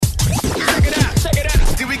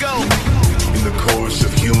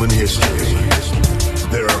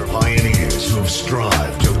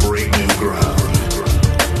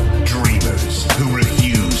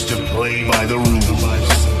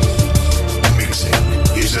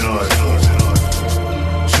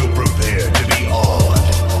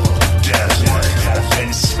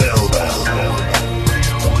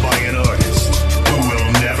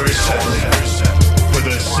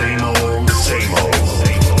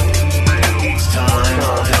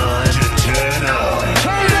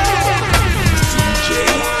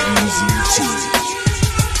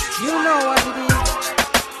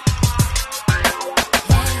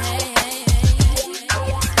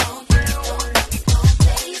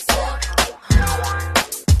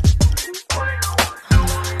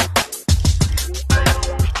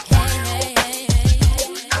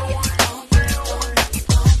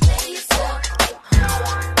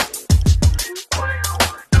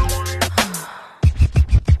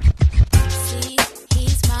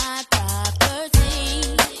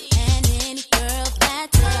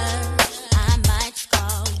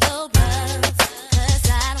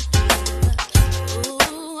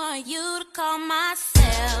want you to call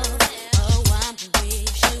myself. Oh, I'm gonna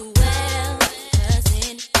wish you well. 'Cause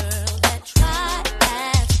any girl that tried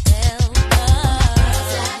has failed.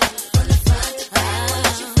 From the front to back,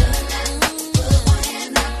 what you feeling that? Put one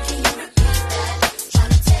hand up, can you repeat that?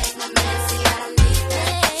 Tryna take my man, see I don't need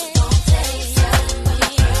that. So don't take yourself from the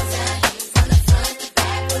girls that. From the front to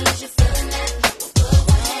back, what you feeling that? Put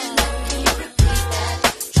one hand up, can you repeat that?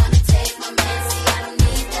 Tryna take my man, see I don't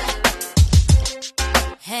need that.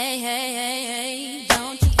 Hey, hey, hey, hey,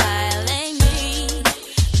 don't you violate me,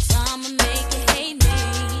 'cause I'ma make you hate me.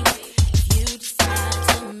 If you decide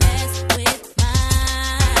to mess with my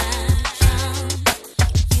chum,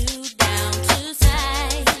 you down to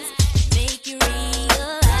size, make you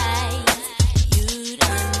realize you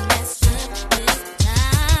done messed up this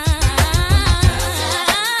time.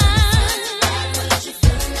 What you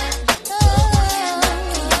feeling that?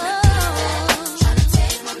 Tryna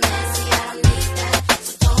take my man, see I don't need that.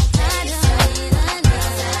 So don't play yourself.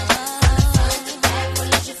 From the front to back,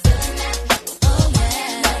 what you feeling that? Oh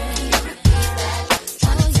yeah, can you repeat that?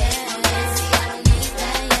 Tryna take my man, see I don't need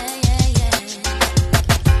that.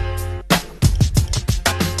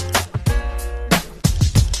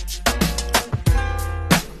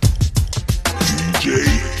 DJ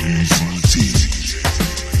Eazy T.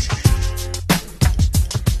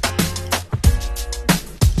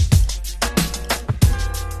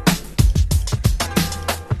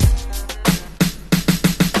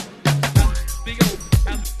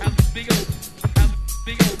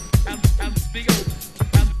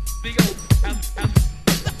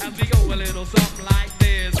 A little something like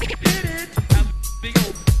this. Hit it.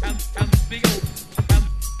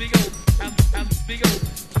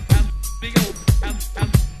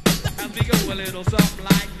 A little something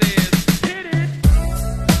like this. Hit it.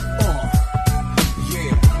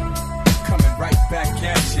 Yeah, coming right back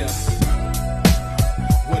at ya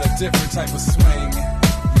with a different type of swing,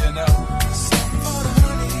 you know. Something for the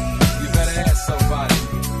honey. You better ask somebody.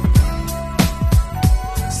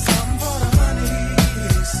 Something for the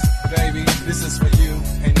honeys. Baby, this is for you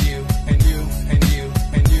and you and you and you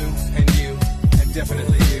and you and you and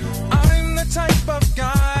definitely you. I'm the type of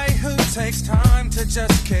guy who takes time to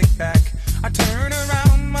just kick back. I turn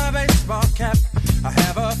around my baseball cap. I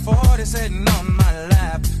have a 40 sitting on my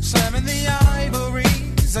lap, slamming the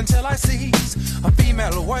ivories until I seize a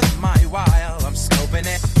female worth my while. I'm scoping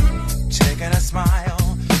it, checking a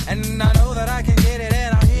smile, and I know that I can get it,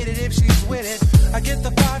 and I'll hit it if she's with it. I get the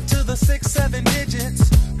 5 to the 6, 7 digits,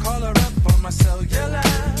 call her up on my cellular,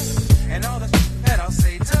 and all the that I'll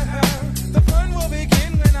say to her. The fun will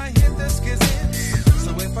begin when I hit the skizzit. So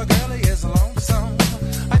if a girlie is lonesome,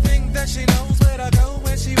 I think that she knows where to go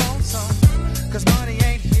when she wants some. 'Cause money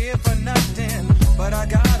ain't here for nothing, but I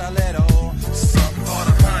got a little something for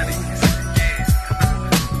the honeys. Yeah,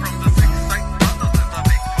 from the 6 St. Brothers in the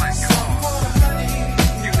big place. Something for the honeys.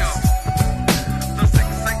 You know, the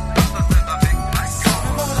 6 St. Brothers in the big place.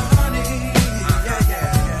 Something for the honeys. Yeah, yeah,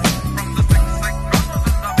 yeah. From the 6 St. Brothers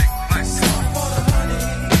in the big place. Something for the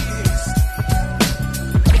honeys.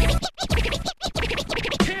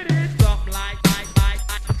 Hit it. Something like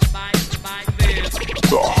this.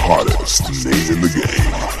 The hottest name in the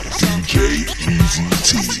game, DJ Eazy T.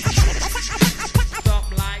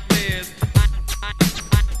 Something like this.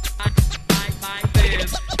 Like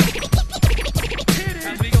this. Hit it.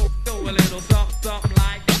 And we go a little something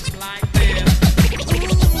like this.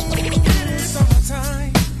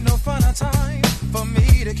 Summertime, no funner time for me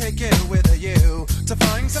to kick it with you. To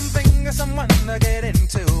find something or someone to get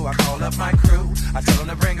into, I call up my crew. I tell them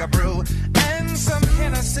to bring a brew and some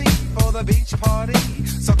Hennessy for the beach party.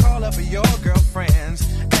 So call up your girlfriends,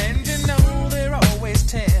 and you know there always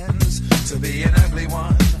tends to be an ugly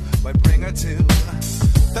one, but bring her two.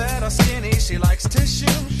 That are skinny, she likes tissue.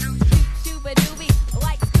 Doobie,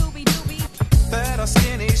 like Scooby-Dooby. That are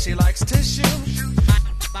skinny, she likes tissue.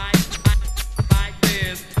 Like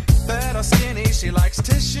this. That are skinny, she likes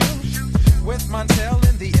tissue. With Montel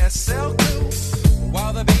in the SL crew.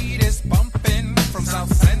 While the beat is bumping from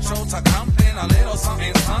South Central to Compton, a little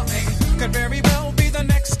something, something could very well be the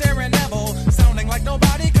next Aaron Neville. Sounding like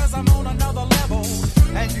nobody 'cause I'm on another level.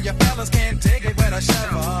 And you fellas can't dig it with a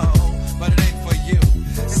shovel, but it ain't for you.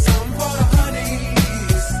 Some for the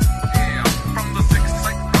honeys. Yeah, from the 6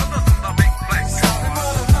 St. Brothers in the big place. Some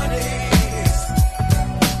for the honeys.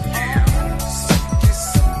 Yeah,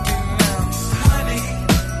 sucky now, honey.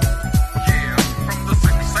 Yeah, from the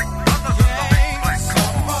 6 St. Brothers in the big place.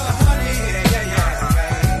 Some for the honey. Yeah, yeah,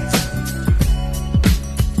 yeah.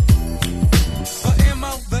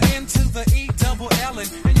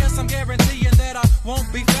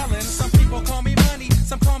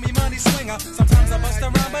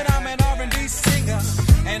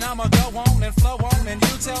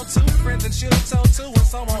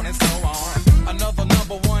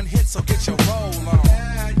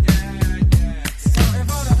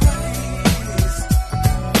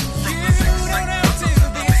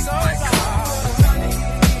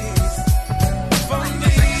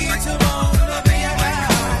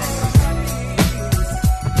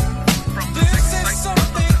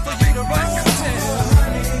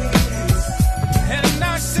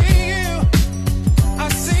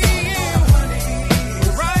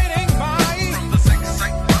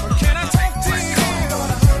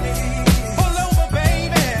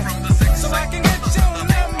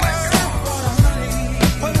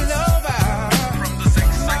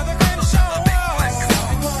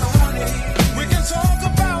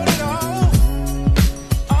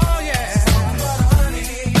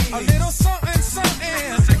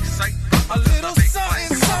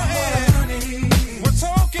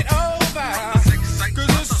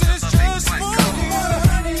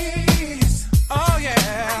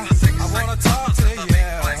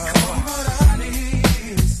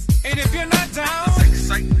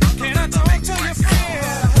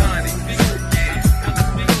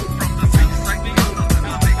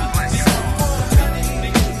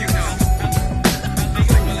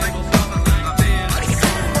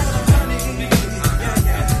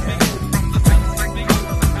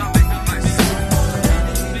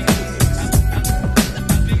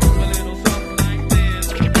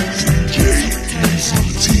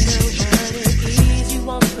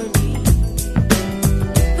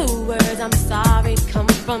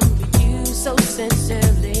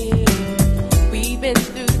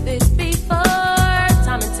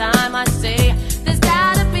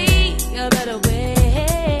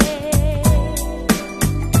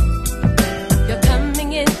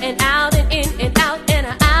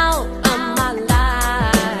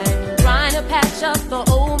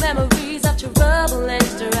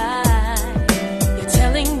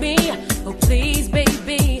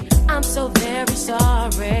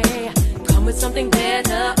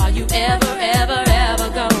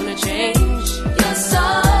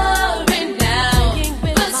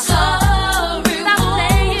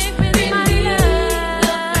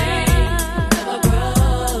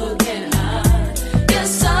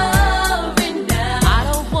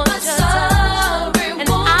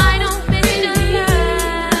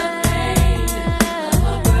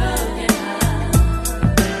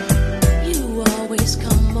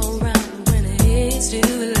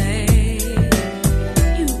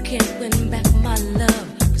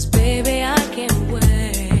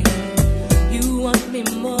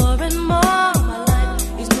 me more and more. My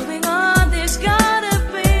life is moving on. There's gotta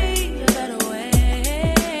be a better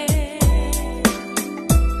way.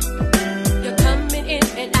 You're coming in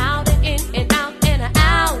and out and in and out and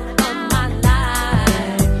out of my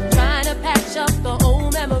life, trying to patch up the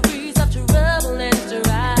old memories of trouble and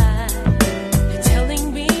strife. You're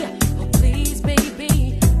telling me, oh please,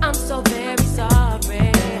 baby, I'm so very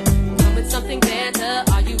sorry. Come with something better.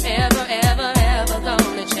 Are you ever, ever, ever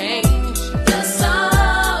gonna change? You're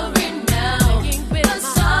sorry now. You're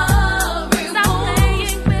sorry. Stop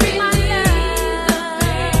playing with my love.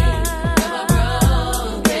 You're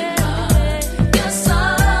broken heart. You're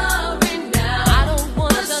sorry now. I don't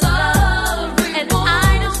want your love, and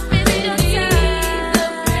I don't believe the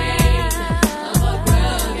pain of a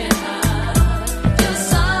broken heart. You're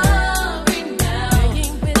sorry now.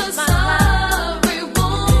 You're sorry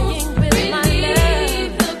won't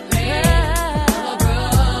relieve the pain of a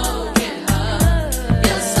broken heart.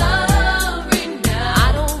 You're sorry now. I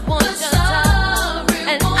don't want your love,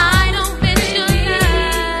 and I don't believe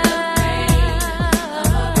the pain of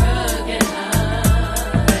a broken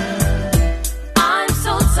heart. I'm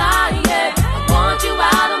so tired. I want you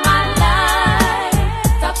out of my life.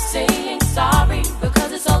 Stop saying sorry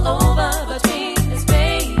because it's all over between us,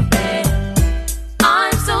 baby.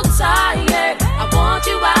 I'm so tired. I want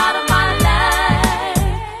you out of my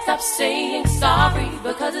life. Stop saying sorry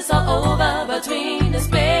because it's all over between us,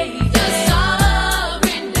 baby. You're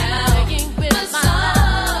sorry now. You're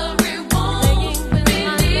sorry won't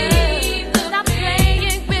relieve the Stop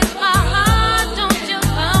playing with my heart. Don't you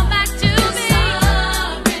come back to me.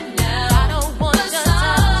 Sorry now. I don't want your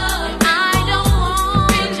love. I don't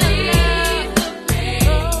want your love. The pain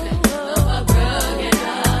of a broken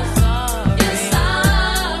heart. You're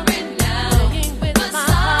sorry now. You're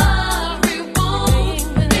sorry won't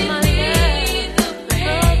relieve the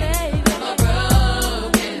pain of a broken heart.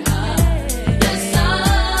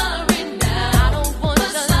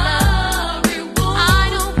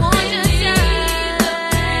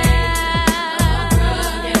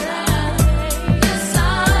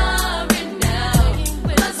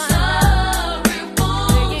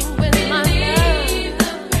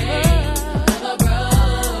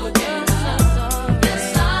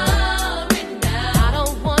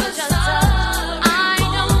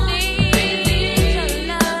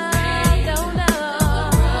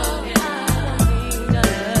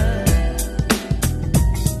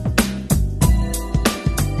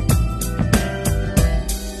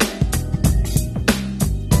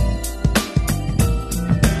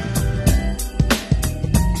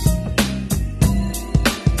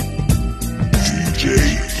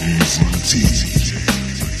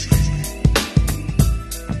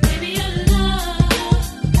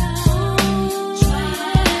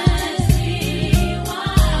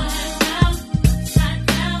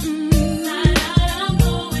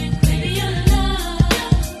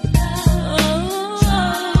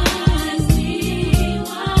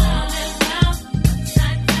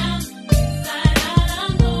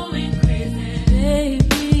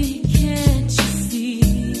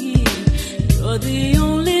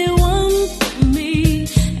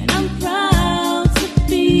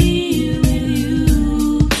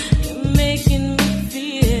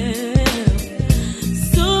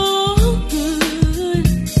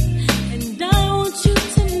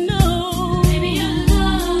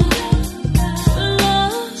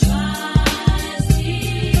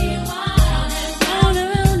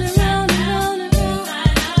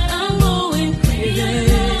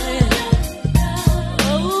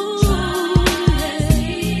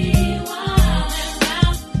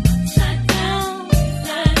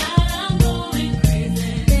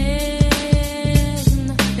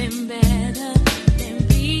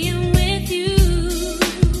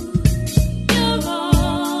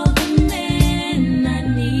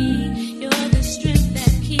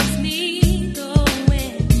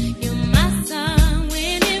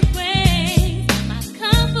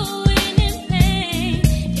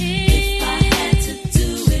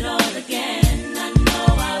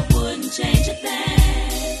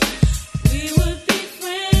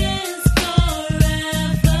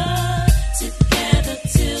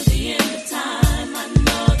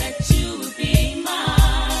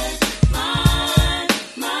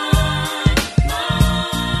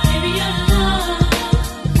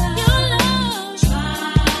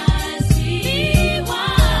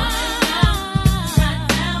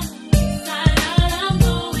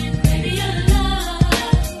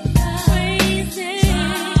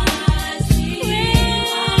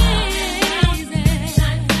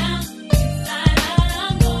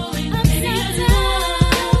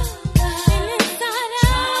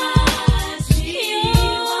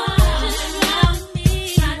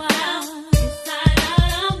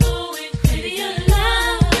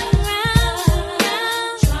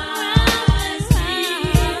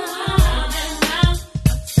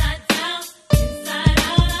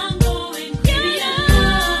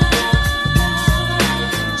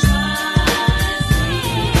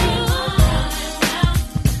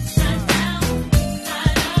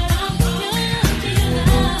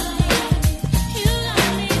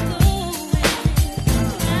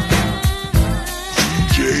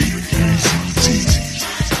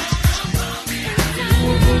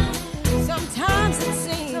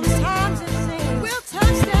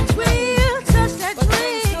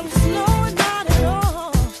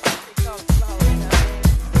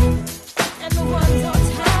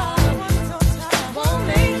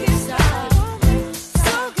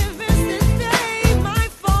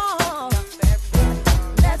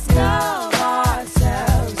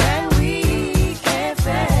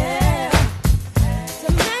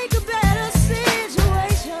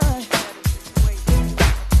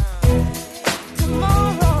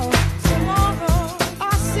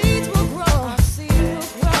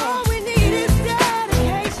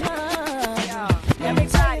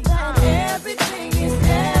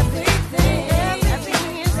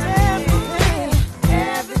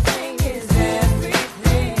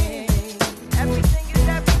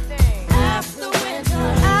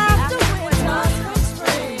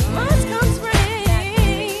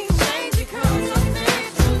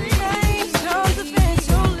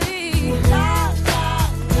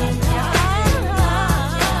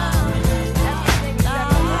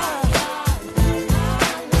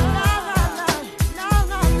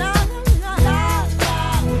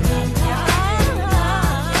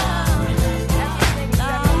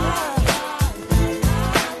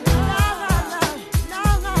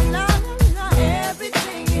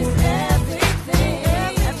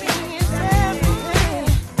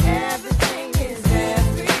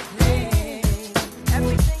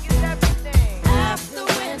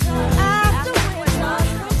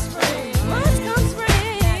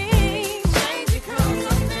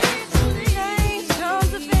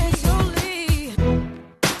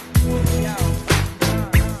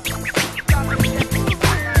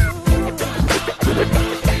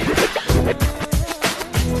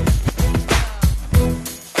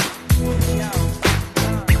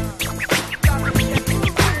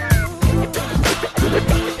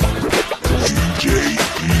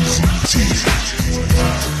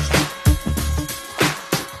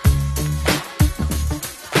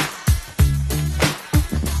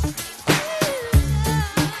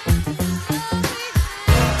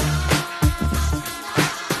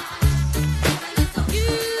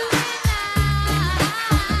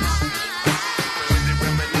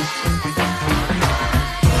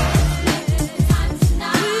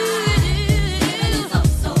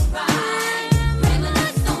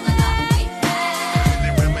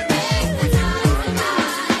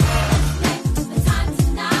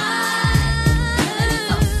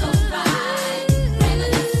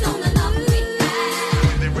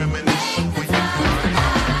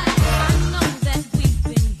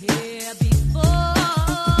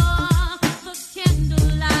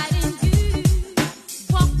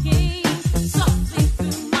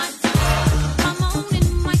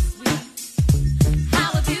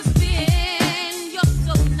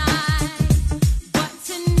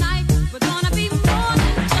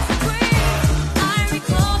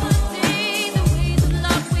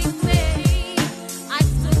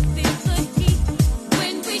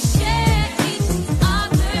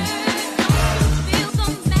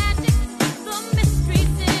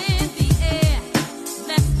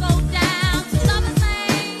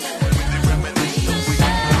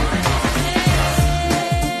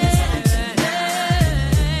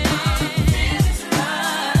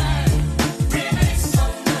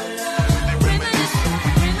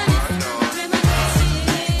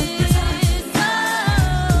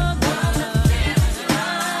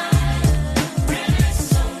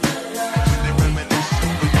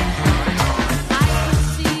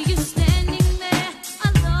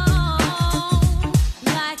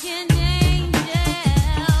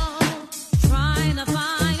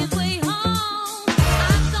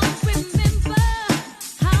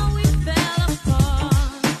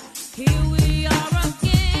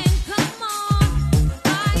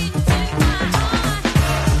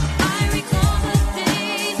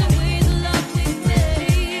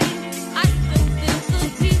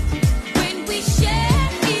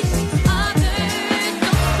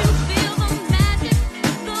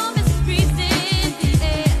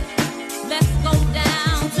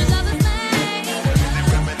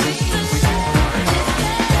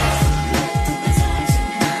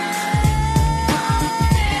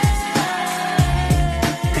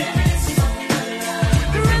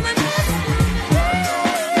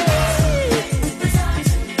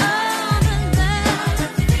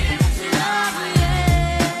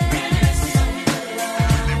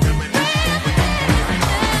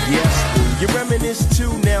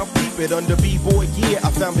 it under B-boy, yeah,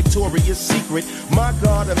 I found Victoria's Secret. My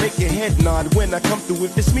God, I make your head nod when I come through.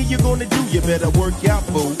 If it's me you're gonna do, you better work out,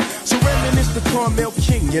 boo. So reminisce the Carmel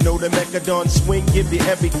King, you know the Mechadon swing, give you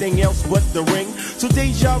everything else but the ring. So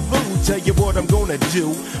deja vu, tell you what I'm gonna do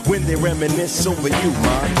when they reminisce over you,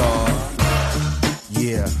 my God.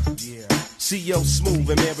 Yeah. C.O. Smooth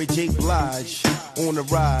and Mary J. Blige on the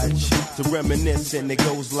ride to reminisce, and it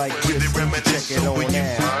goes like this. Check it on out.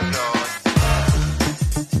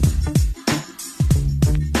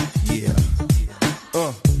 Yeah.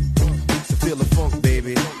 So feel the funk,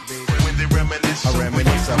 baby. When they reminisce, I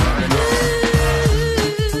reminisce, I reminisce.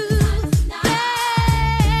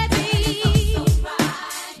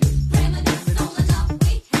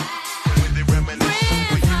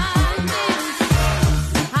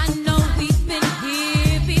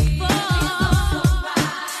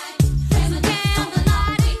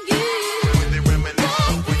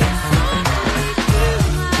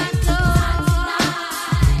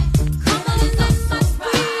 Come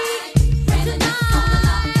on,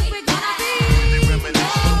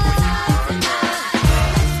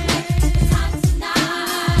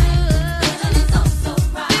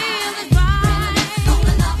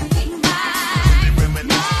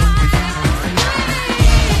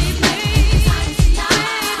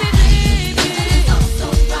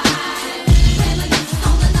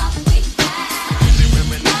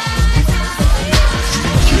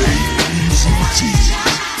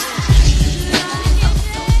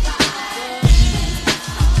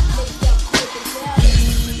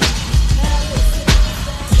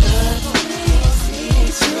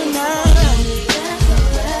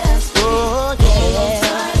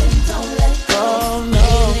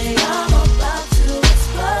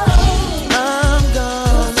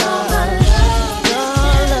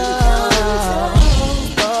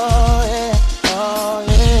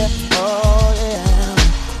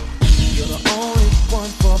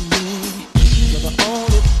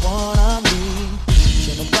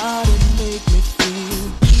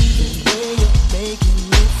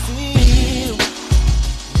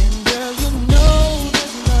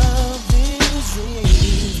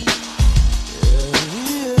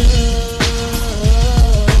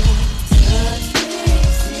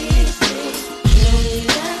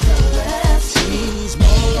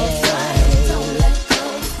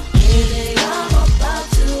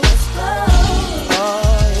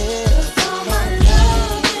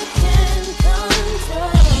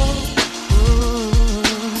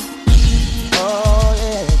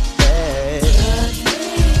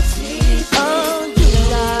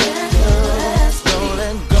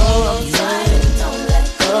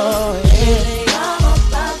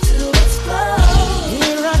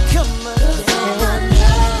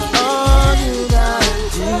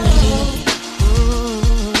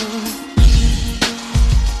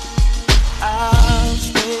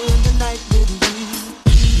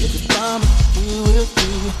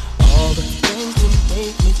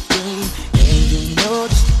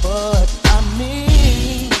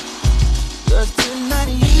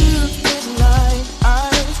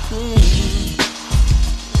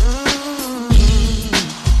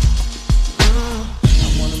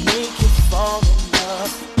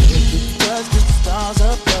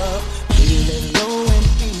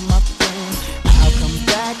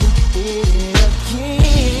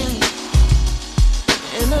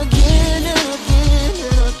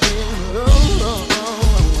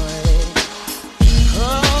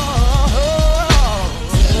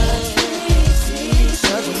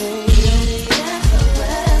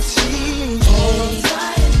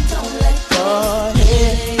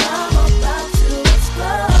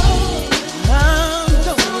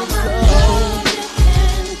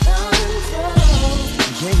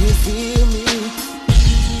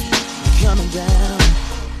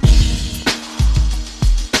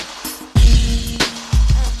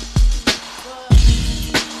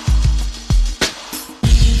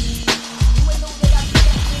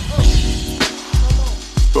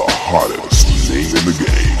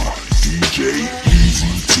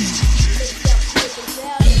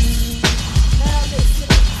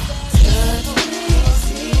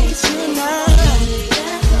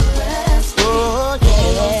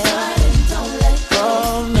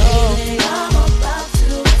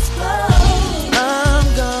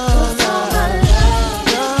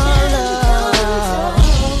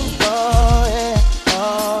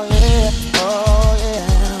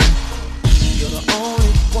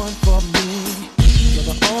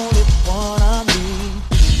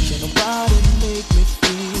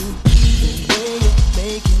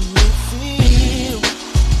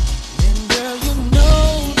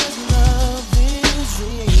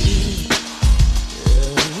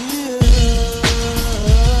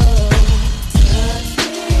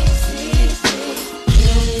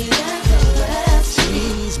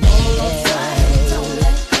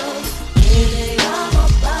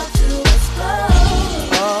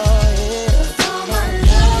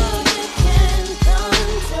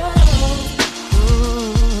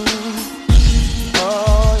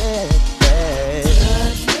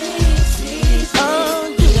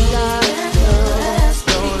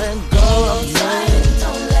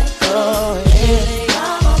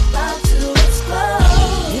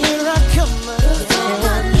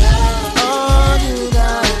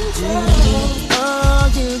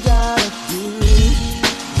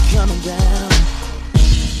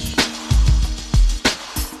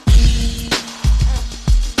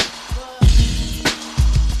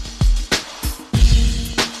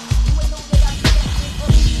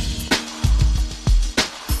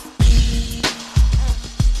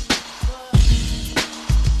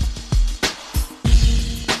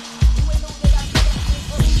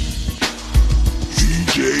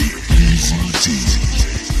 DJ Eazy T.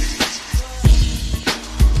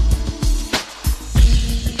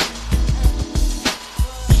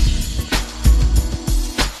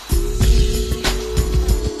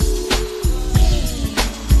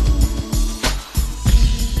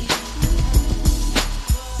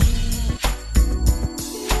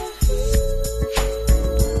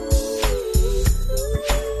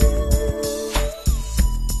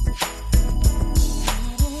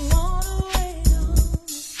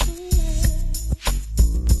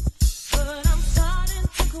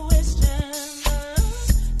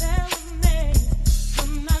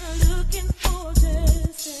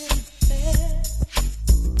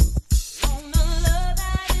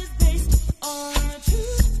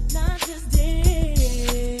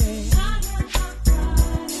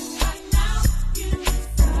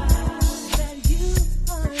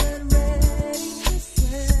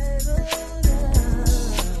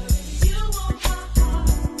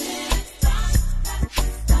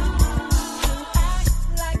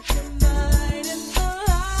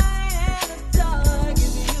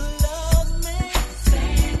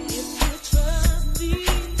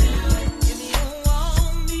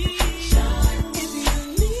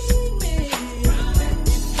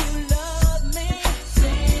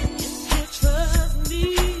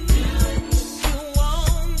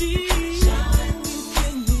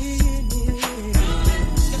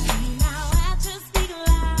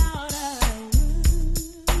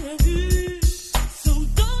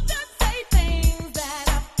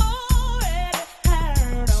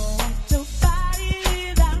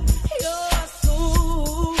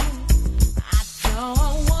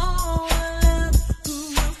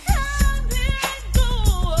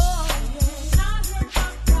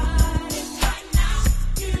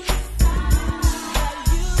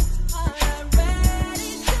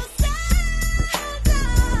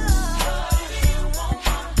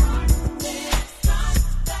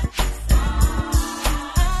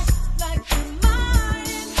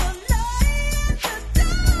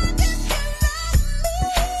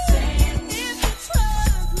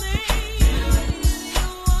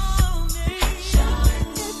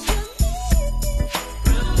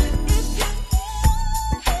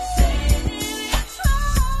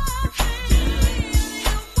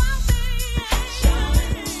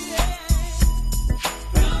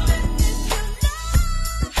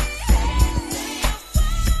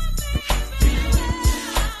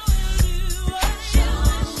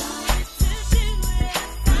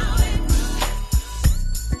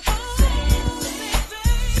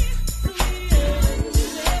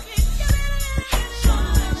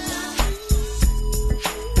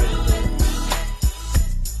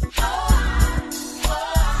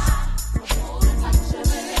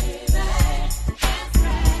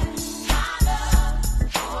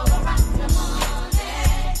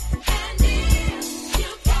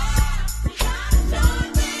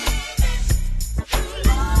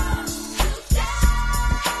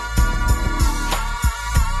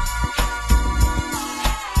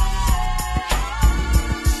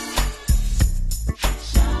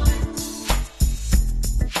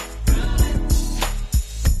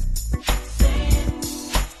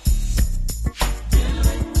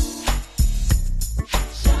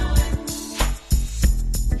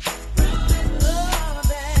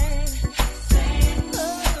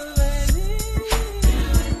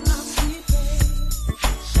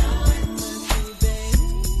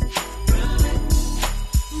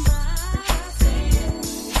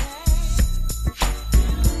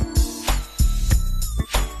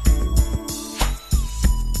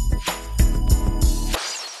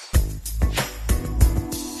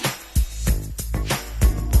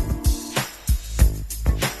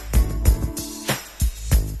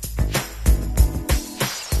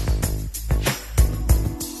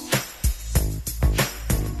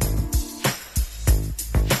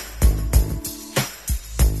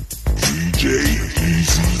 DJ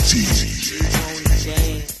Eazy T.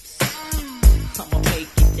 I'ma make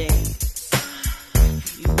you dance.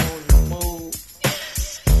 You wanna move?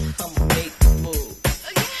 I'ma make you move.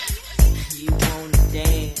 You wanna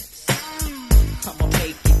dance? I'ma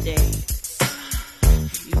make you dance.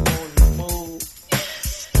 You wanna move?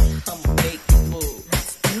 I'ma make you move.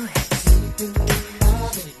 Let's do it.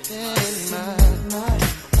 In my mind.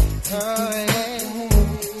 Oh, yeah.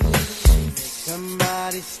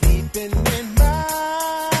 Somebody sleeping in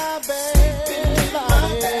my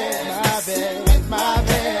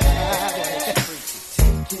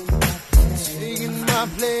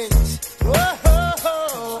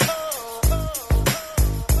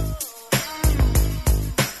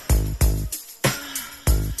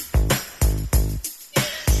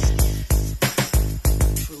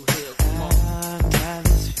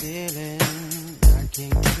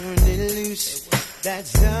that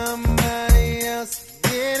somebody else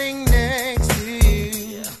getting next to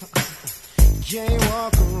you. Can't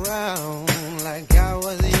walk around like I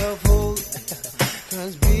was your fool.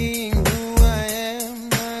 'Cause being who I am,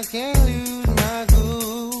 I can't lose my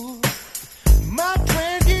cool. My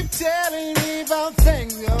friends keep telling me about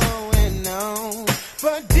things going on,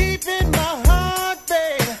 but deep in my heart,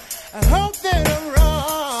 babe, I hope that I'm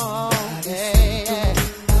wrong. Yeah.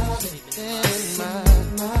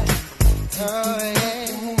 Oh, yeah.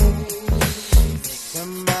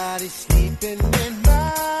 Somebody sleeping in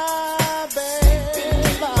my bed,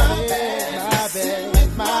 my bed,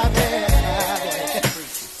 my bed.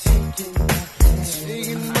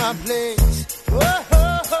 Taking my place. Whoa.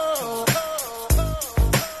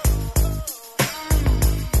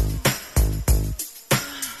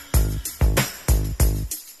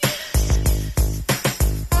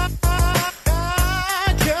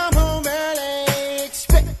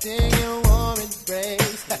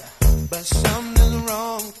 But something's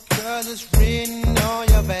wrong, 'cause it's written on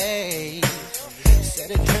your face. Said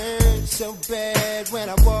it hurt so bad when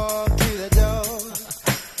I walked through the door.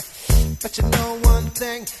 But you know one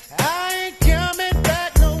thing, I ain't coming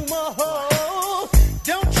back no more.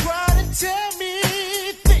 Don't try to tell me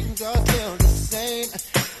things are still the same.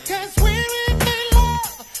 'Cause when we made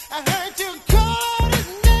love, I heard you call his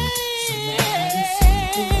name.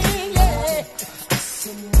 Yeah.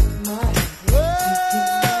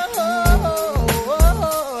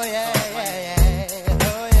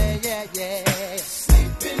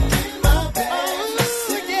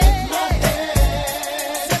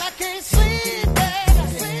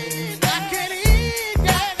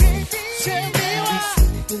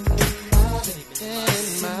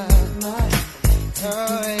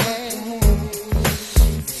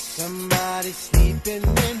 Somebody sleeping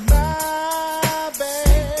in my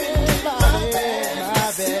bed, my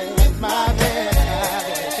bed, my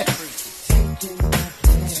bed.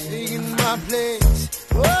 Taking my place.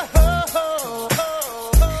 Whoa.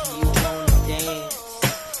 You wanna dance?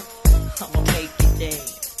 I'ma make you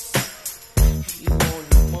dance. You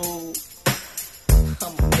wanna move?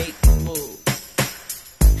 I'ma make you move.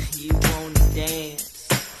 You wanna dance?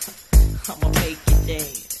 I'ma make you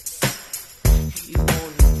dance. You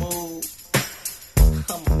wanna move?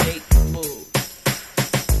 I'ma make you move.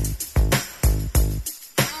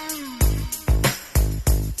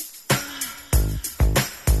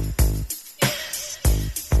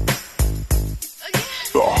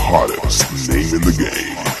 The hottest name in the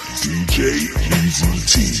game, DJ Eazy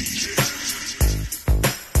T.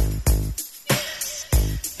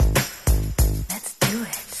 Let's do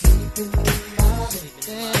it.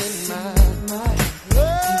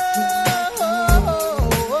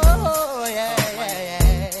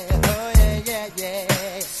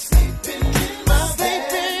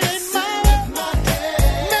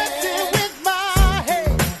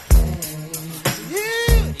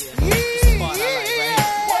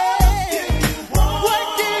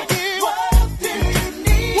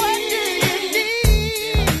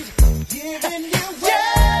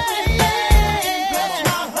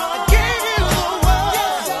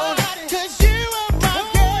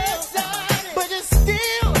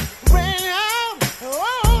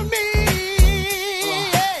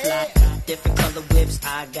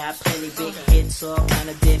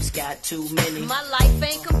 Too many. My life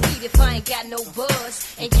ain't complete if I ain't got no buzz.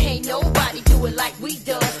 And can't nobody do it like we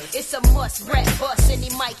does. It's a must rap bust any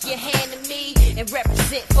mic you hand to me and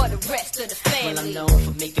represent for the rest of the family. Well, I'm known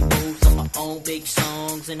for making moves on my own big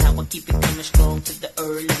songs and how I keep it coming strong to the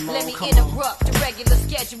early morning. Let me interrupt the regular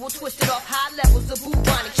schedule, twisted off high levels of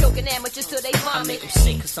bubonic, choking amateurs till they vomit. I make them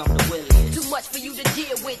sick 'cause I'm the williest. Too much for you to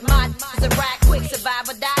deal with. My is a ride quick, survive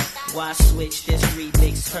or die. Why switch? This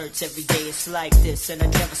remix hurts every day. It's like this, and I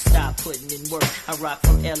never stop putting in work. I rock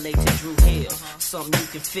from LA to Drew Hill. Something you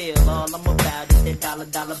can feel. All I'm about is that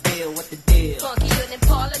dollar bill. What the deal? Funkier than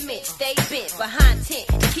Parliament, stay bent behind tent.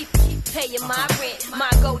 Keep paying my rent.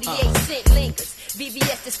 My goldie 8 cent lingers.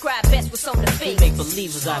 VVS describe best what's on the We fingers. make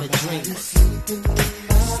believers out of dreamers.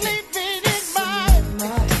 Sleeping in my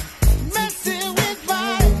messing with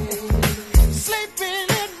my sleeping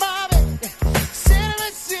in my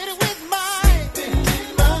sitting with my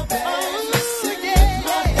said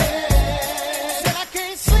I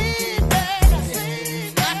can't sleep,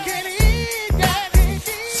 I can't eat,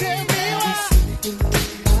 tell me why.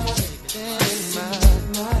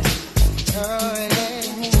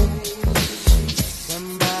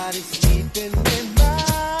 Somebody sleeping in my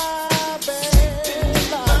bed,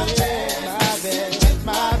 my bed,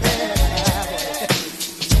 my bed.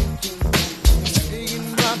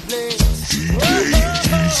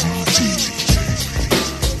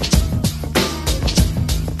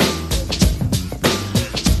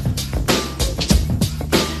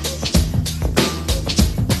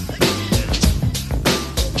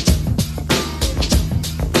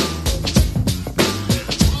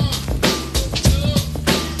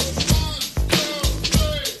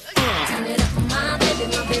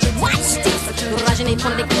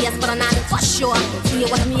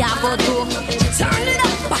 go do. Turn it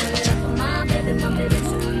up. My baby, my baby.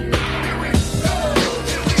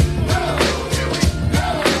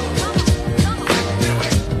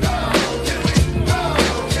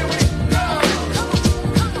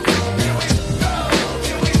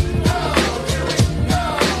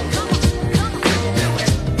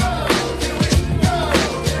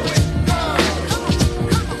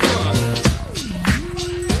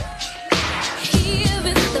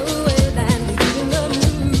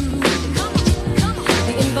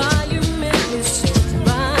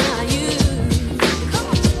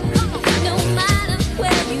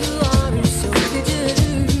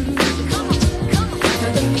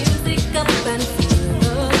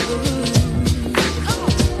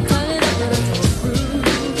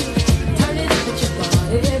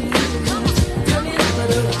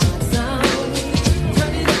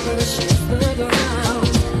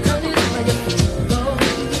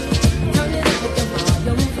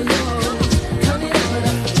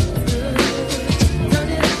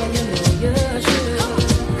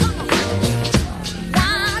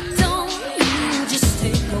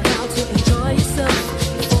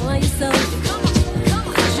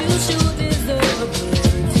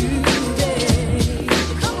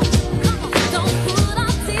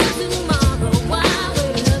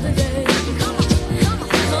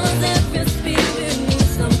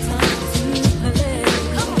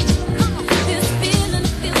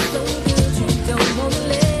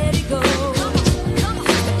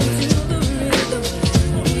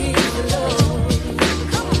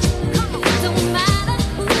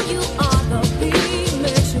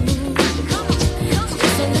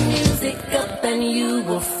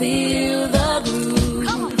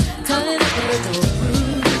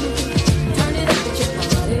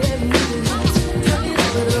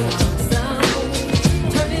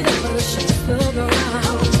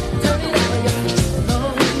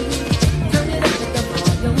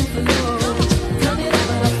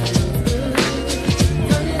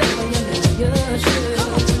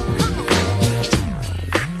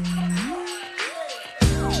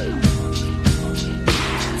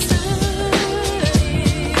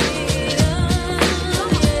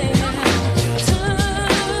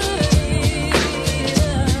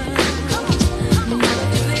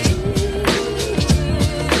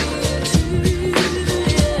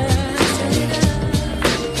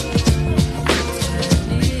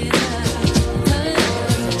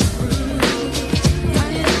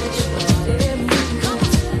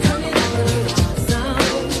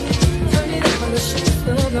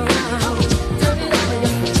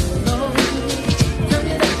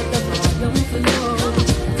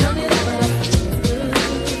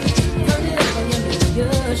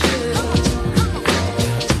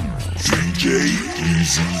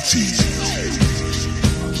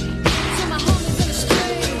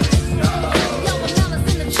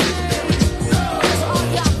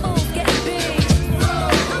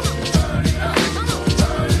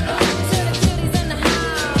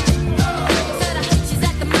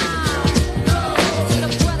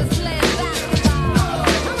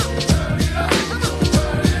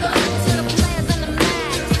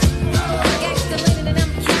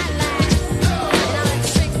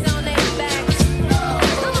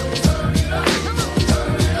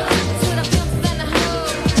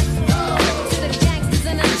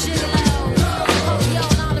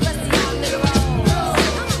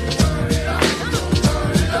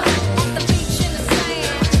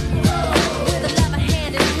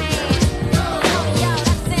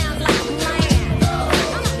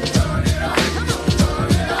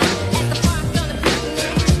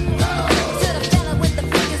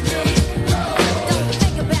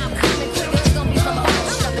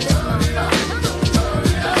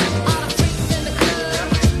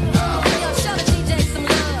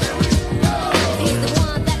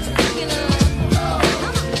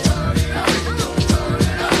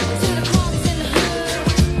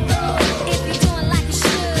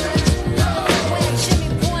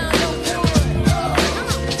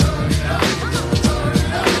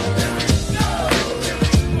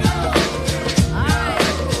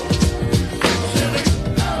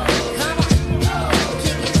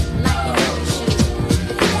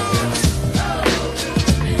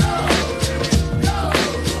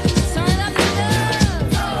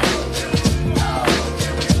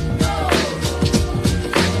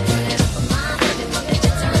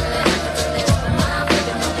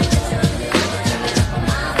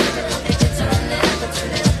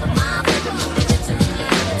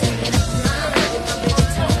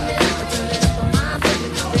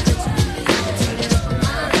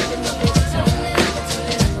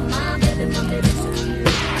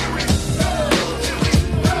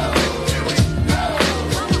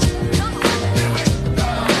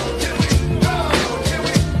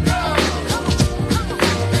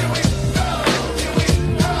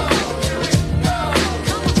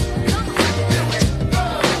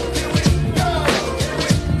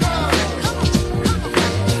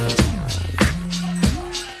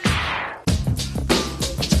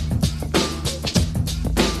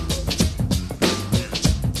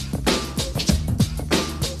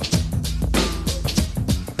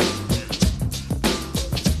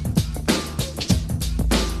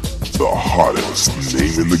 the hottest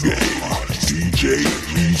name in the game, DJ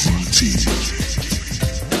Eazy T.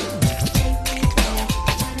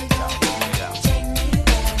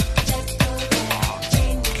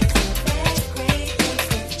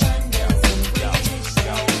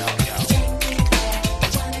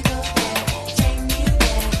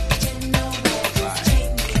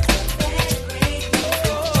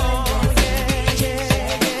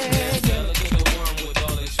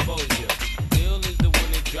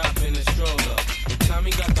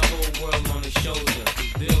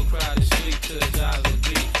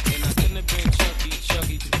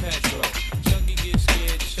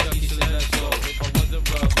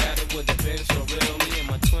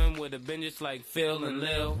 Like Phil and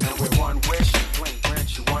Lil. And with one wish, blink,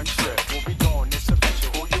 grant you one trip. We'll be going this adventure.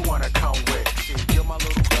 Who you wanna come with? See, you're my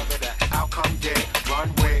little brother that I'll come get, run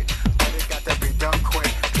with. But it got to be done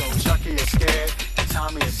quick. Yo, Chucky is scared, and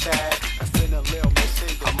Tommy is sad. I feel a little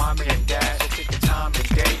missing from mommy and dad. So pick a time and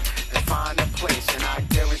date and find a place. And I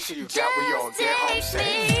guarantee you that we all get home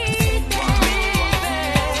safe.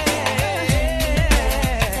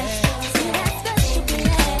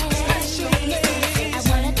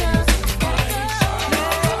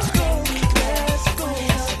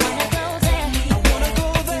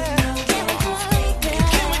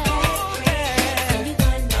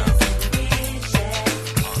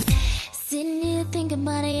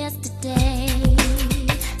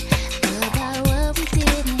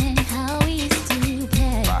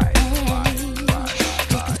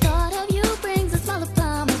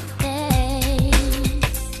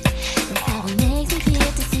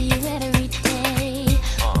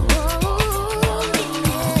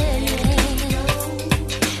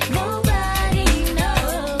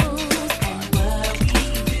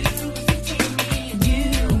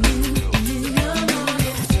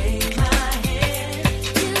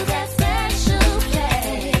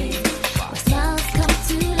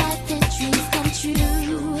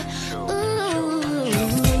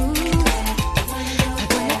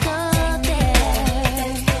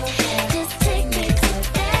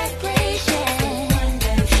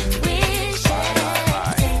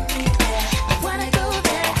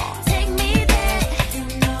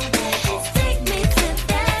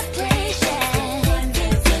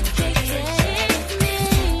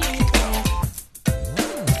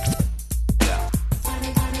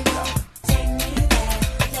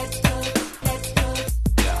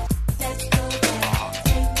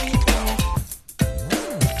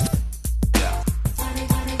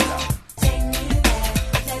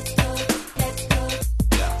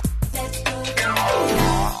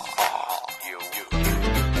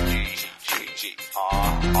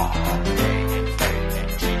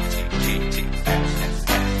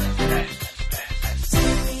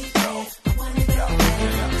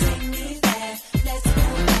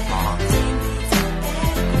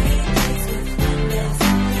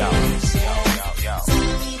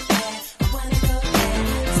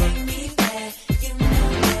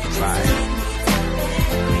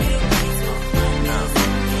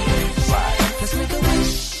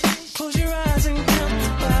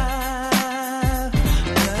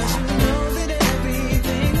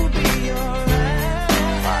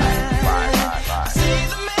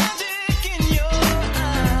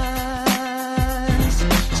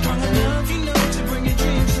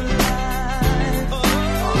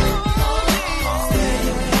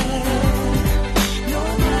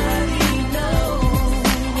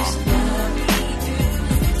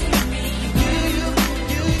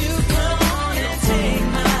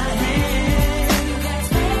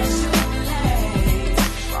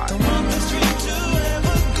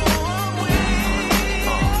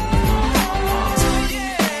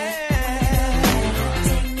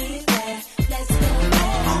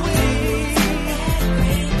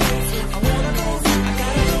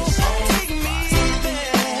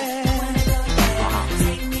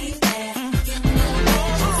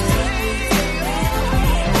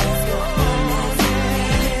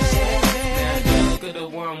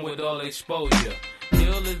 Exposure.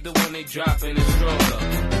 Dill is the one they drop in the stroller.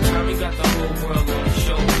 Tommy got the whole world on his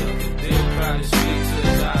shoulder. Dill proud to speak to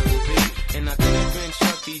his eyes will be. And I could have been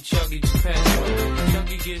Chucky to petrol.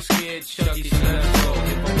 Chucky gets scared, Chucky slaps roll.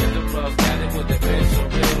 If I'm with the rub, got it with the bench. So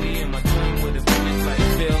real me and my twin with the bullets like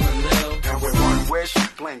Phil and Lil. And with one wish,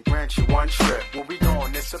 blink, grant you one trip. We'll be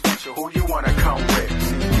going this adventure. Who you wanna come with?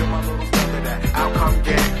 See, you're my little brother that I'll come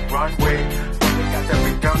get, run with. But it got to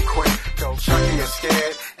be done quick. Yo, Chucky is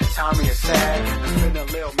scared. Tommy is sad, I'm feeling a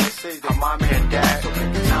little missing from mommy and dad. So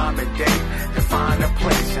pick a time and date and find a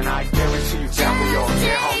place. And I guarantee you that we all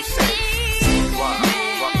get home safe. What?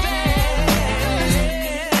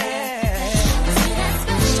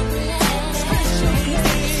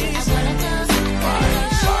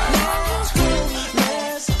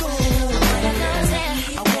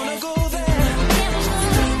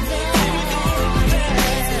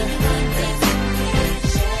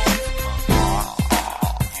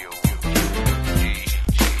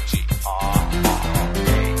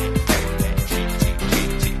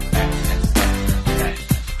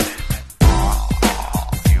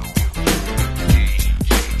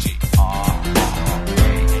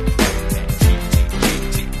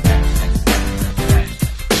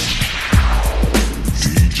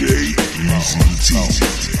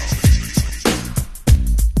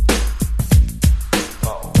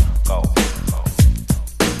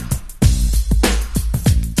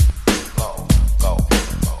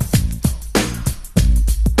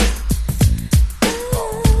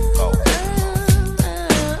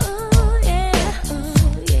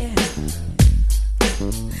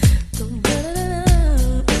 Baby,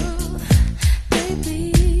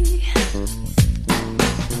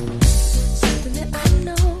 something that I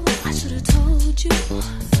know I should have told you.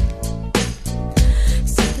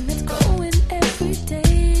 Something that's growing every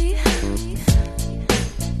day.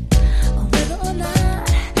 Whether or not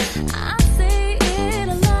I say it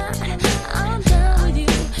a lot, I'm down with you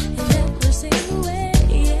in every single way.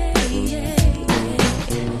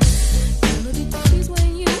 Gonna be days when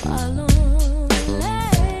you are lonely.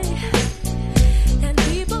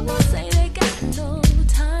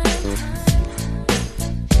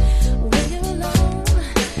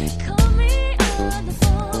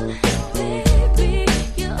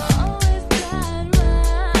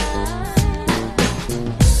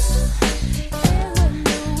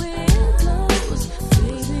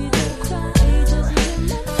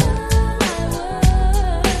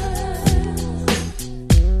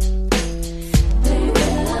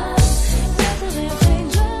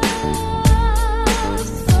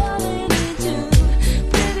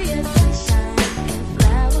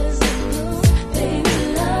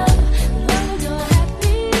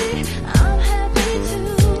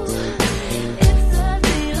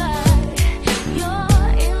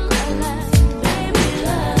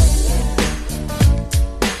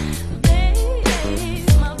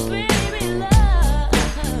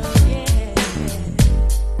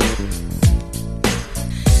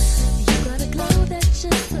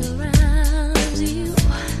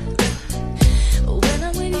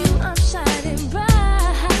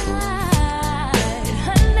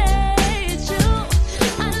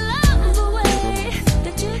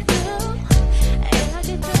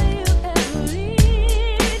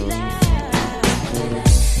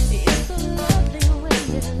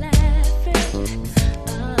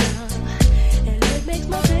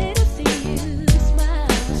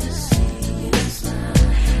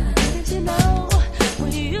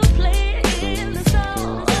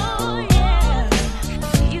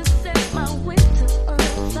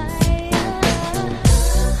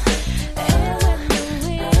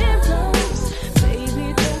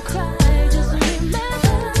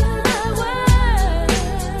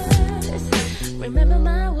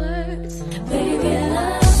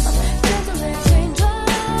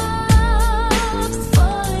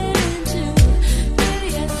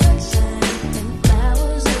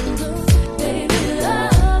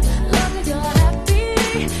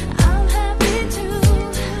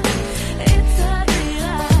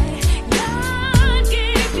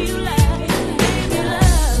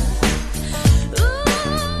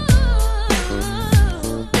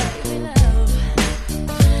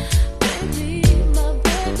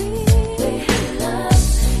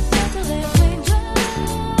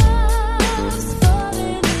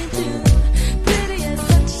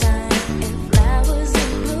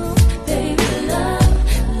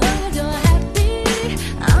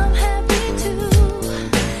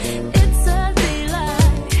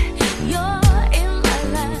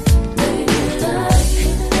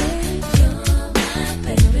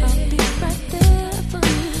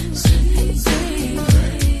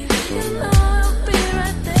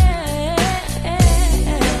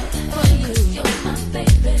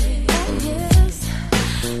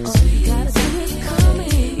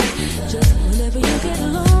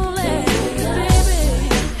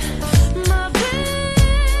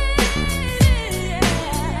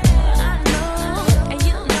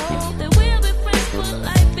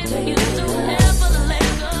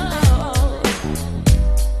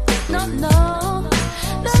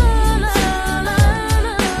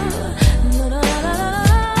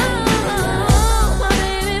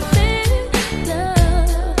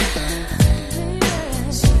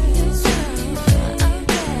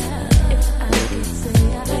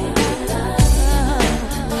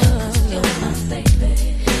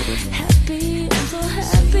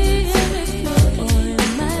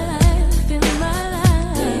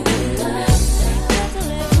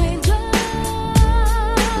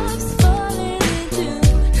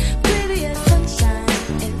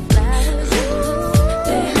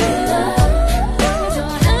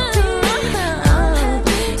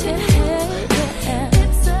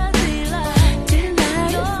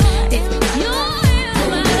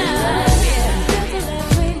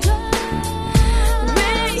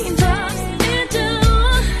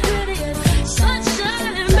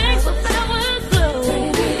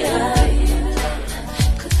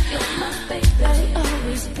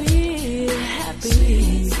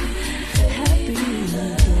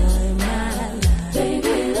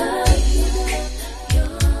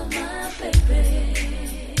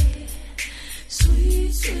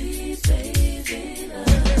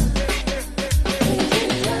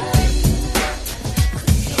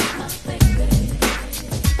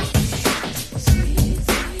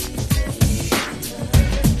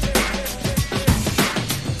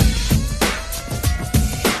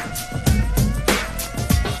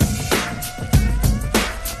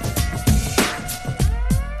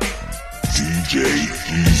 DJ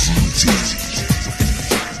Eazy T.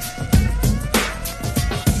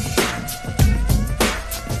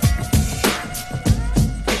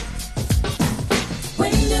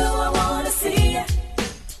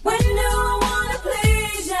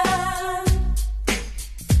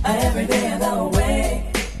 Every day I go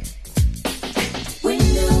away. When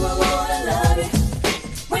do I wanna love you?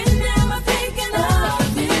 When am I thinking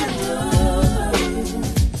of you?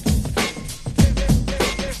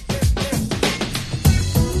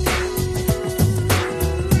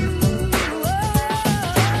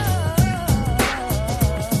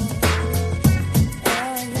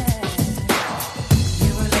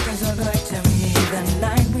 You were looking so good to me the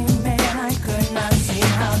night we met. I could not see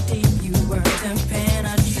how deep you were to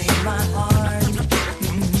penetrate my heart.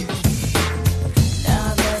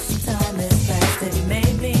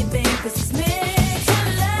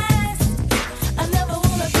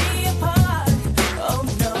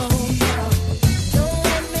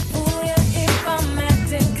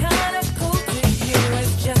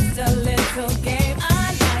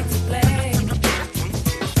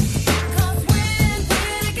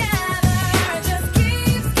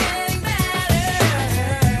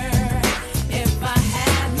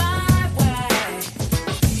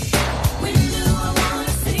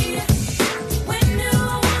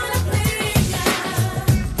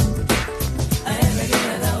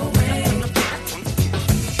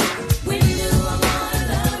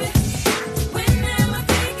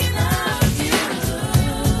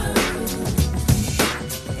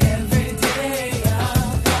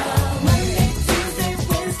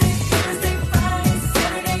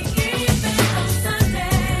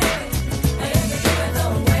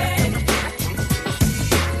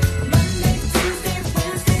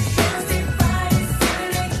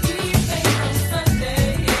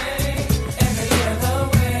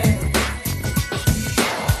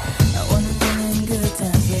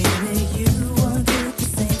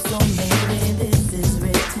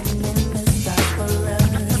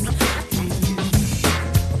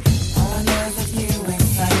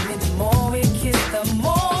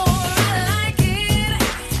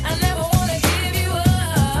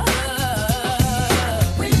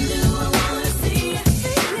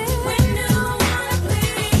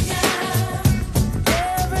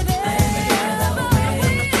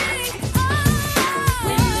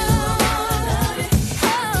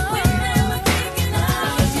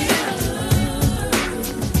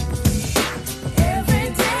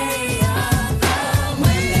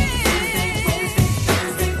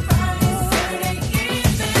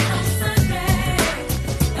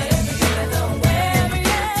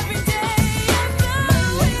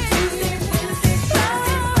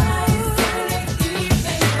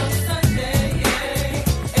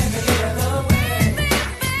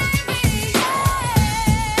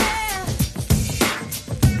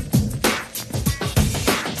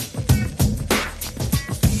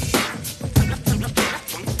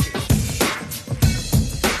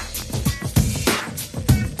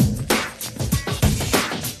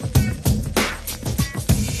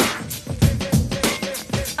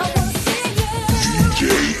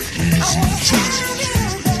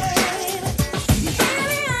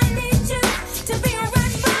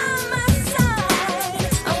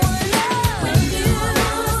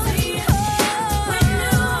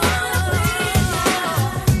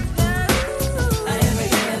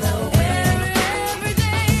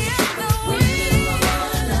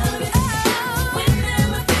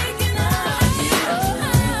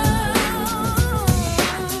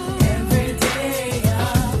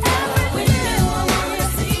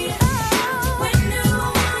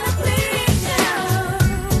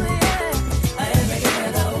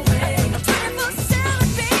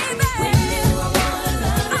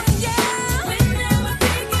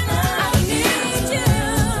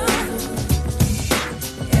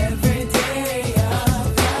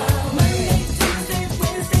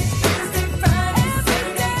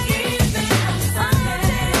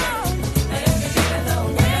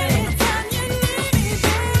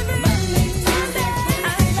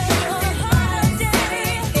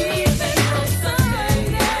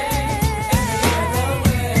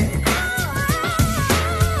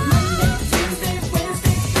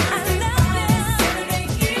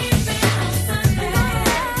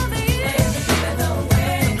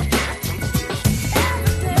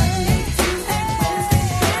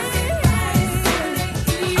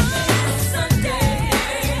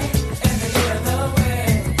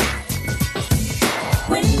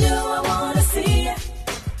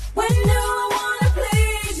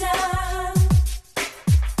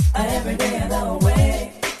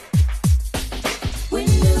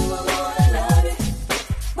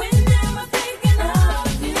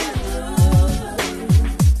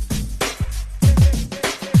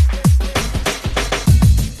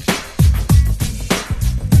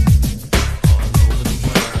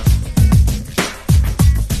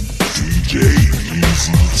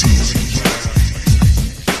 Eazy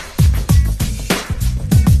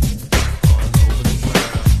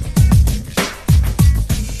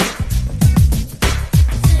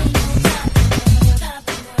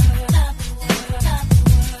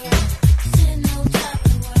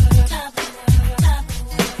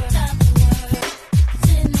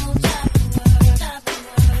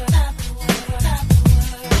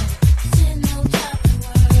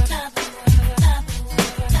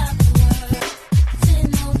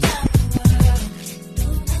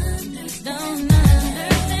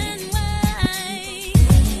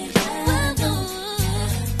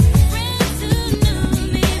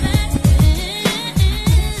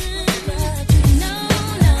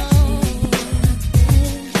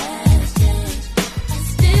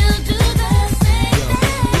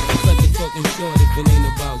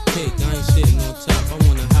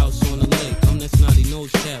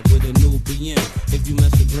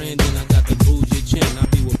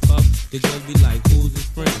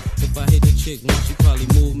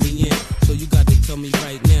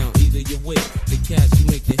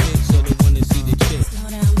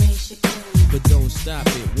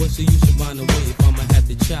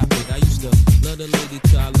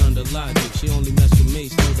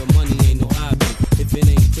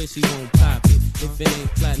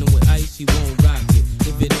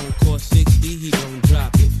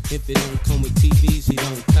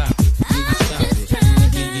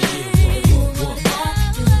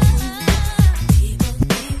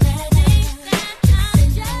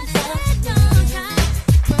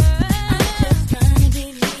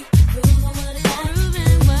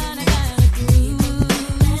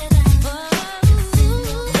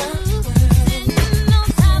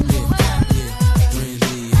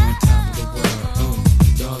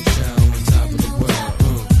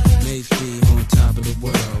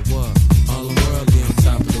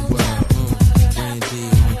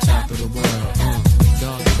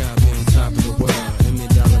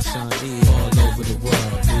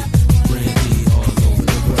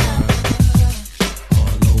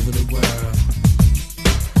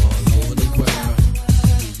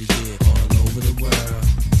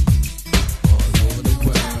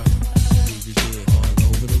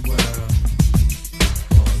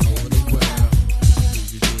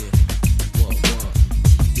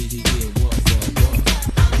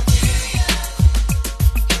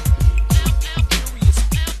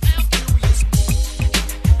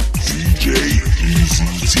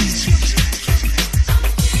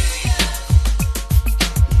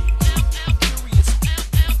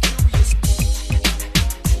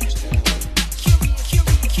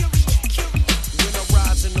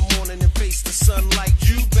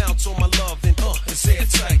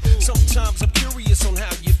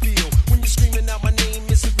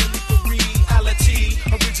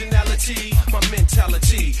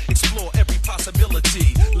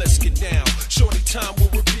T.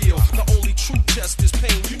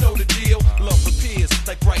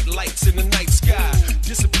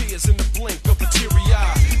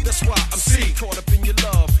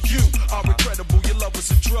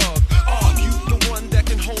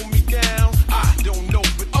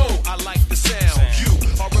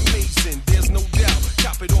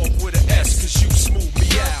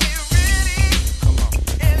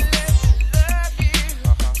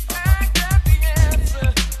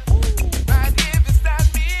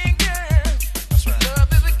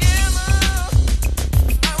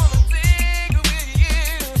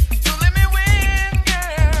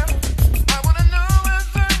 I wanna know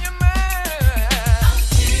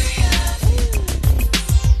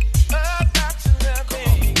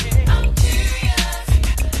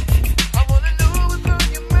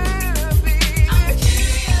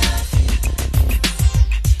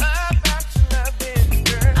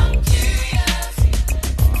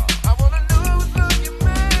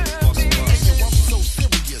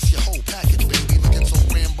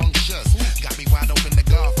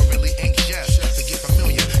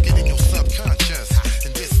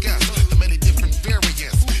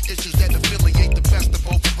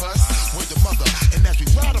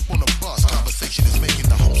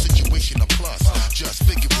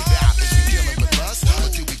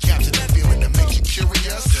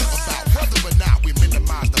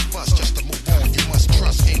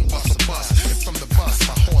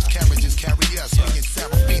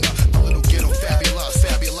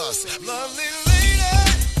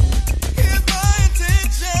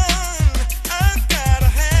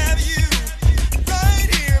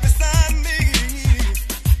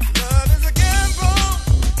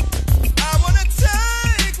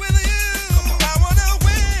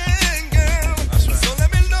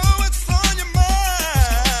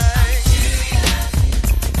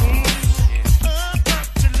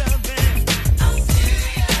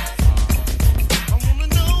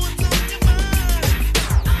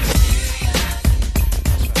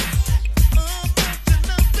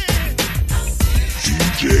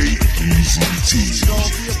Eazy T.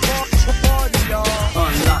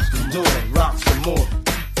 Unlock the door, rock some more.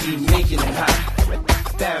 Keep making it hot.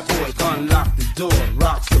 Bad boy, unlock the door,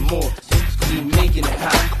 rock some more. Keep making it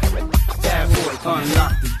hot. Bad boy,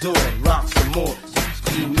 unlock the door, rock some more.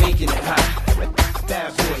 Keep making it hot.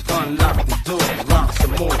 Bad boy, unlock the door, rock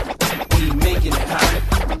some more. Keep making it hot.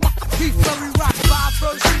 Keith Flurry rock, vibe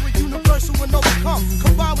version with universal and overcome.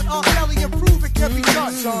 Combined with R. Kelly and prove it can be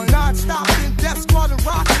done. Non-stop in Death Squad and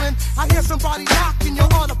Rockland. I hear somebody knocking,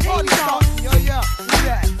 you're on a party starting. Yo, yeah, do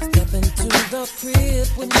that. Step into the crib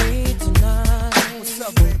with me tonight. What's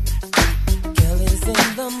up, baby? Kelly's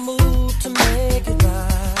in the mood to make it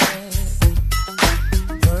right.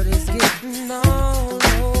 Word is getting all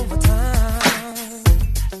over town.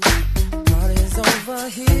 Party's over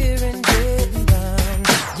here and getting down.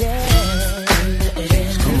 Yeah.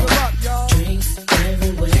 Drinks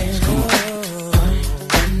everywhere.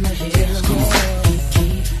 In the hills.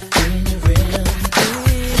 Keep in the real.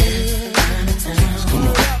 Kind of town.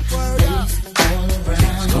 Ladies all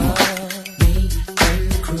around. Me and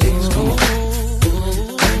the crew.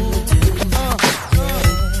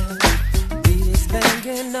 Beat is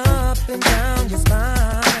banging up and down your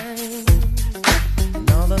spine. And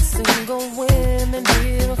all the single women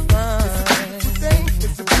here are fine.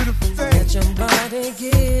 It's a beautiful thing. Let your body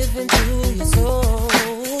give into your soul.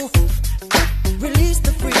 Release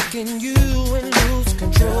the freak in you and lose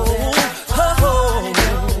control.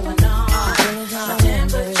 My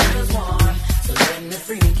temperature's warm, so let me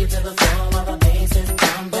freak you to the floor while the bass is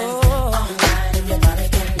pumping. All night if your body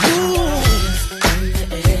can move. In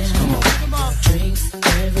the air, come on. Drinks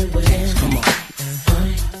everywhere. Come on.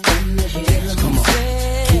 In the hills. Come on.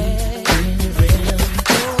 Keep in the real.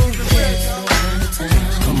 Kind of town.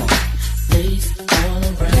 Come on. Ladies all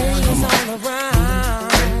around. Ladies all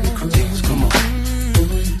around. Come on.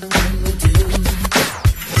 Doing what we do.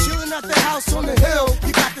 Chilling at the house on the hill,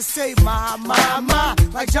 you got to say my,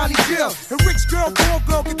 like Johnny Gill. And rich girl, poor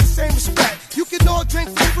girl get the same respect. You can all drink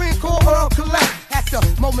for free and call Earl Collect. At the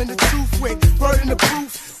moment of truth with burden of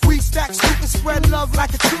proof. We stack, scoop, and spread love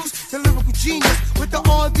like a truce. The lyrical genius with the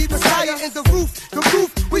R&B messiah and the roof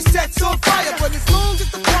we set on fire. But as long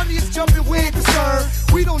as the party is jumping, we ain't concerned.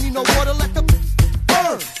 We don't need no water, let the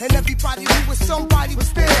burn. And everybody who was somebody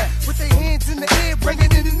was there with their hands in the air,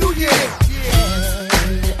 bringing in the new year. Yeah.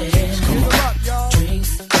 Give them up, y'all.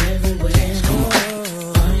 Drinks everywhere.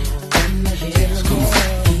 In the hills.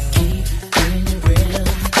 Keep in the real.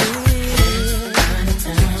 Kind of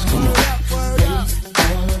town. Ladies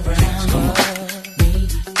all around. Me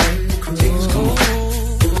and the crew.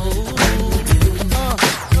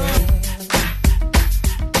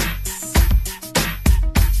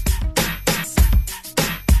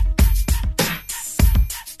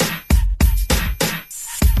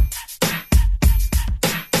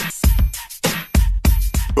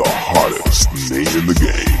 The hottest name in the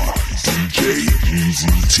game, DJ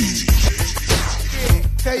Eazy T.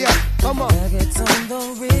 Hey, yeah, come on. Nuggets on the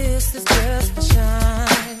wrist is just for shine.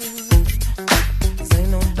 'Cause ain't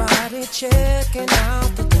nobody checking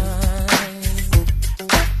out the time.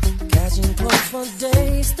 Catching close for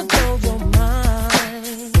days to blow your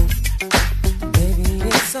mind. Baby,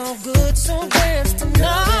 it's all good, so dance tonight.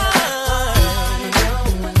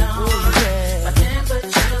 My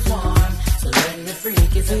temperature's warm, so let me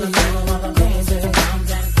freak you to the floor while the bass is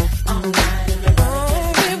pumping. All night if your body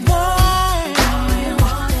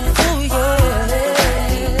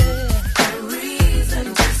can reason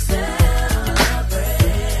to celebrate.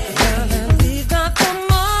 Now that we've got the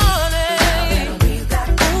money,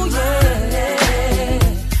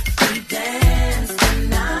 We dance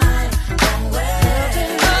tonight, don't wait.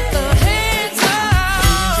 nothing but the hands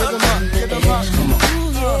up.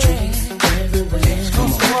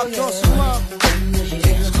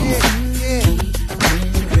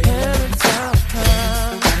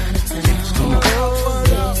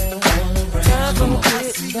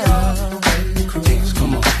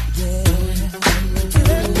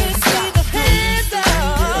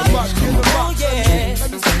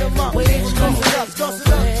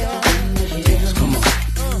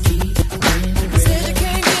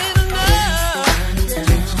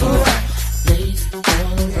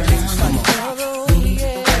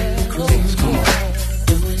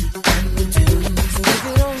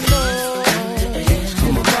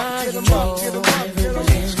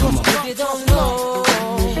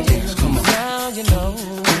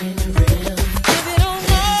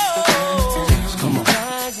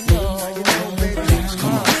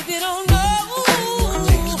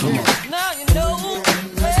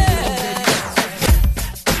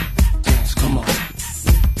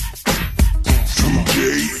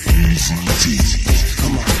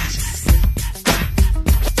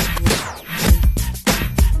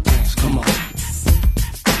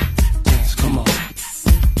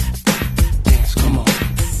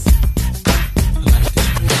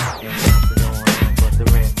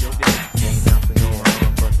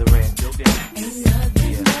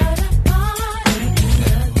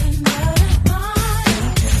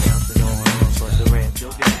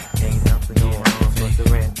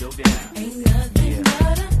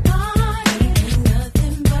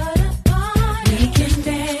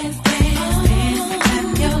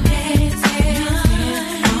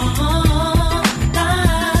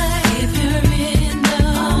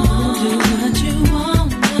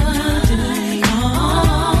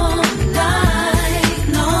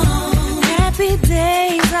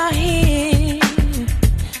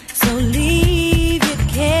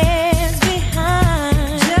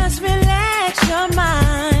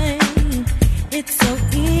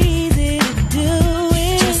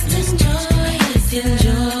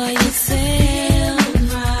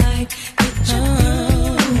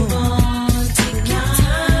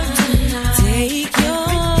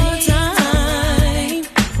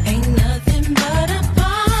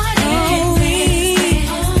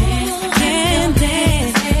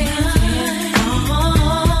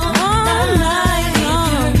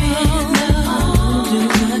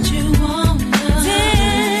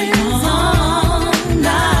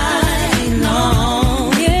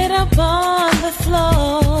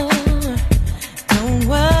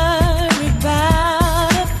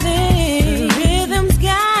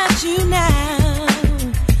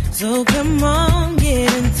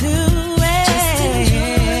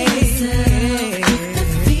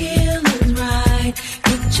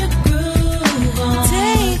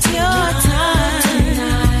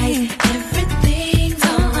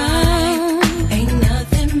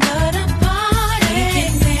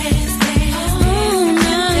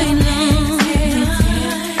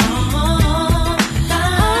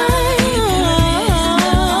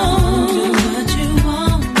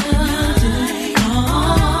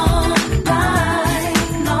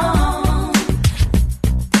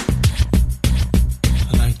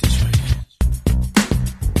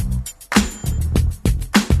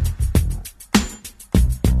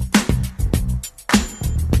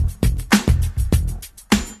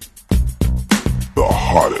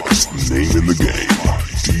 in the game,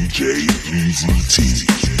 DJ Eazy T.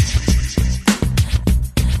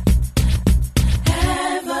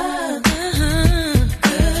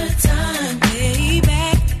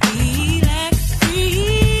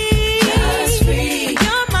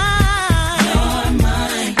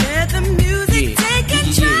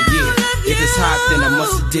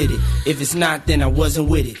 Did it. If it's not, then I wasn't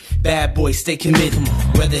with it. Bad boy, stay committed.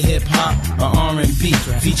 Whether hip hop or R&B,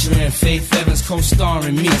 featuring Faith Evans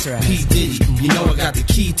co-starring me. P Diddy, you know I got the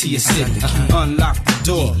key to your city. Unlock the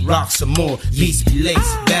door, rock some more, beats be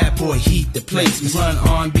lace. Bad boy, heat the place. We run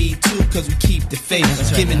R&B too, cause we keep the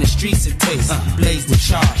faith. Giving the streets a taste, blaze the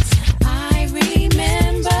charts. I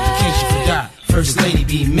remember. In case you forgot. First lady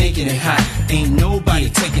be making it hot. Ain't nobody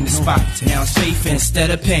taking the spot. Now it's faith instead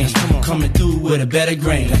of pain. Coming through with a better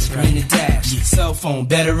grain. In the dash, cell phone,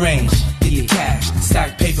 better range. Get your cash,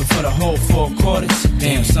 stack paper for the whole 4 quarters.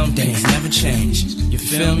 Damn, some things never change. You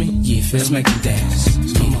feel me? Yeah, let's make it dance.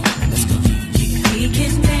 Come on, let's go. Yeah. We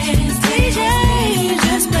can dance, DJ,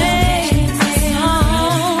 just play the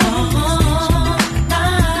song.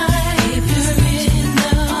 If you're in the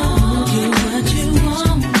mood, do what you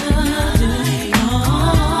want.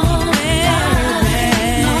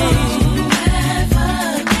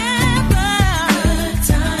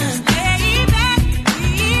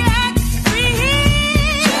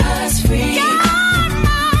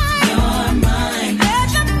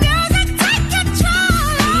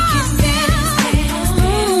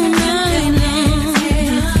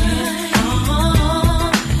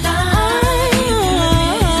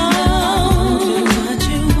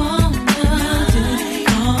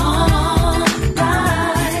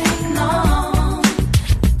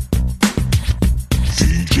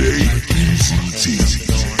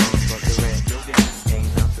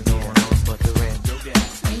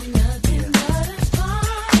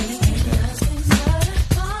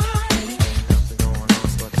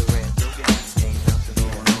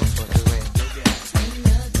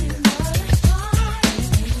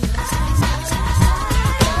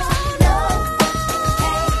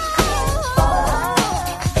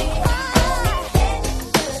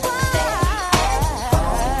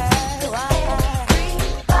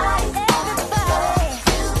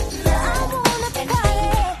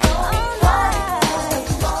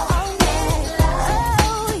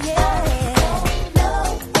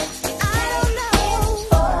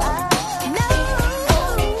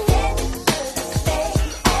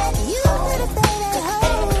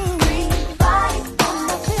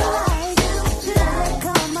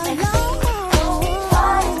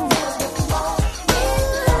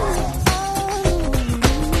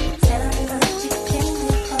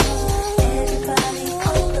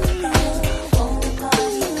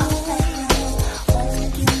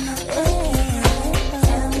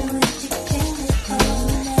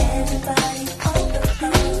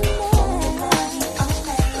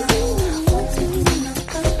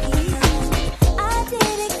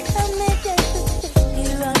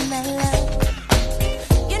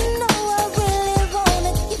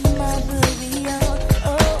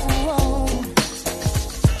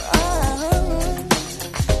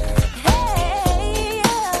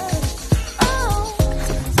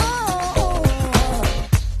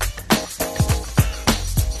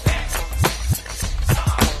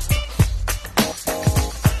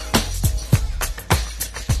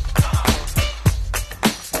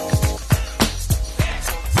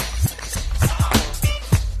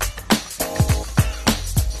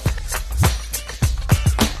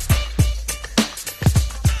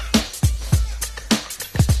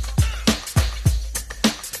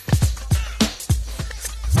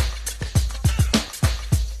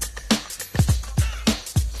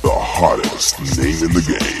 Hottest name in the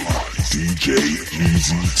game, DJ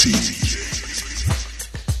Eazy T.